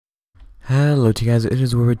Hello to you guys, it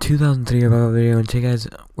is We're 2003 about video, and today guys,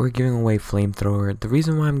 we're giving away Flamethrower. The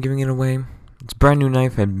reason why I'm giving it away, it's a brand new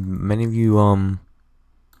knife and many of you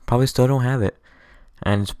probably still don't have it.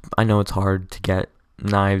 And I know it's hard to get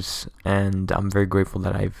knives, and I'm very grateful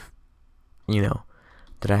that that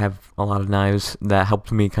I have a lot of knives that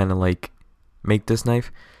helped me kind of like make this knife.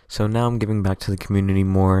 So now I'm giving back to the community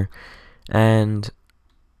more, and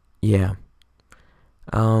yeah.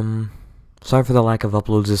 Sorry for the lack of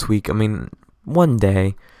uploads this week. I mean, one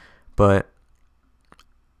day, but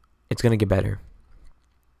it's gonna get better.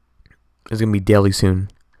 It's gonna be daily soon.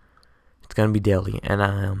 It's gonna be daily, and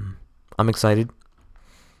I'm excited.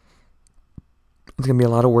 It's gonna be a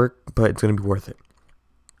lot of work, but it's gonna be worth it.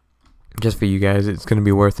 Just for you guys, it's gonna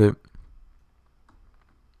be worth it.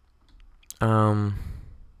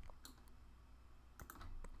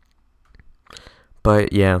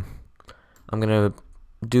 But yeah, I'm gonna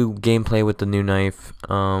do gameplay with the new knife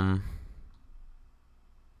in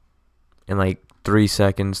like 3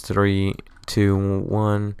 seconds. 3, 2,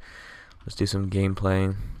 1. Let's do some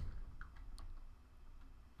gameplay.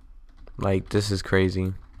 Like, this is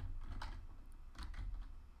crazy.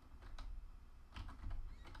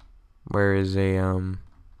 Where is a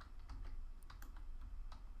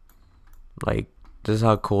like, this is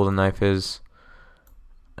how cool the knife is.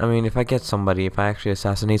 I mean, if I actually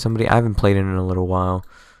assassinate somebody, I haven't played it in a little while.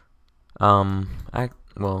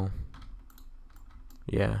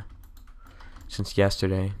 Yeah, since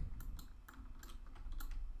yesterday.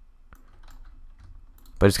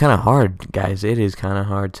 But it's kind of hard, guys. It is kind of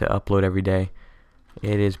hard to upload every day.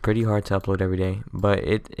 It is pretty hard to upload every day, but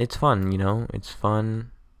it's fun, It's fun,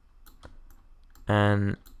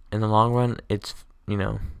 and in the long run,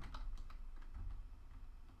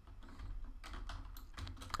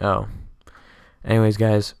 Oh. Anyways,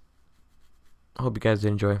 guys, I hope you guys did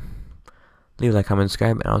enjoy. Leave a like, comment,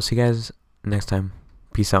 subscribe, and I'll see you guys next time.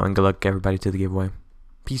 Peace out, and good luck, everybody, to the giveaway.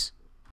 Peace.